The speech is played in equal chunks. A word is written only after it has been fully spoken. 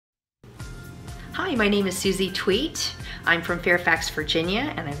Hi, my name is Susie Twedt. I'm from Fairfax,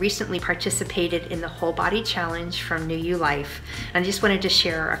 Virginia, and I recently participated in the Whole Body Challenge from New You Life. And I just wanted to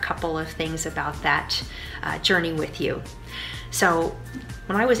share a couple of things about that journey with you. So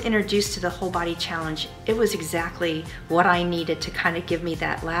when I was introduced to the Whole Body Challenge, it was exactly what I needed to kind of give me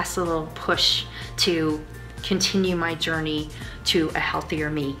that last little push to continue my journey to a healthier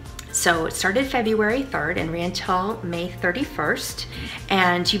me. So it started February 3rd and ran till May 31st,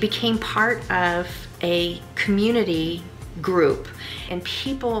 and you became part of a community group, and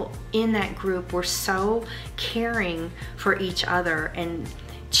people in that group were so caring for each other and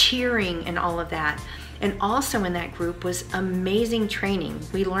cheering and all of that. And also in that group was amazing training.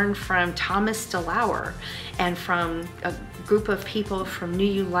 We learned from Thomas DeLauer and from a group of people from New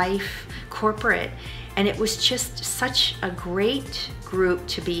You Life corporate. And it was just such a great group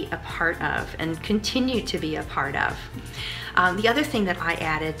to be a part of and continue to be a part of. The other thing that I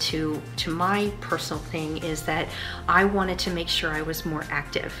added to my personal thing is that I wanted to make sure I was more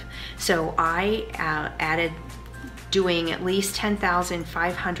active. So I added doing at least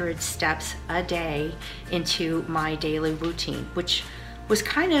 10,500 steps a day into my daily routine, which was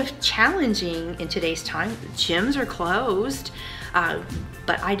kind of challenging in today's time. Gyms are closed,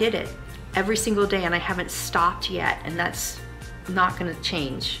 but I did it every single day, and I haven't stopped yet, and that's not going to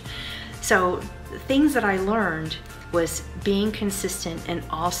change. So things that I learned was being consistent and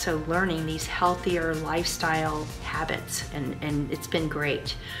also learning these healthier lifestyle habits, and it's been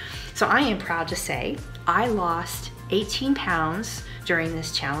great. So I am proud to say I lost 18 pounds during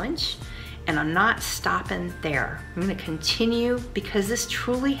this challenge, and I'm not stopping there. I'm going to continue because this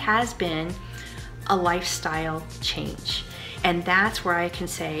truly has been a lifestyle change. And that's where I can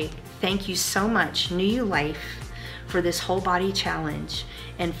say thank you so much, New You Life, for this Whole Body Challenge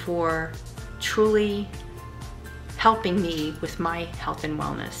and for truly helping me with my health and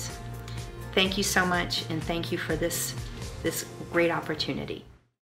wellness. Thank you so much, and thank you for this great opportunity.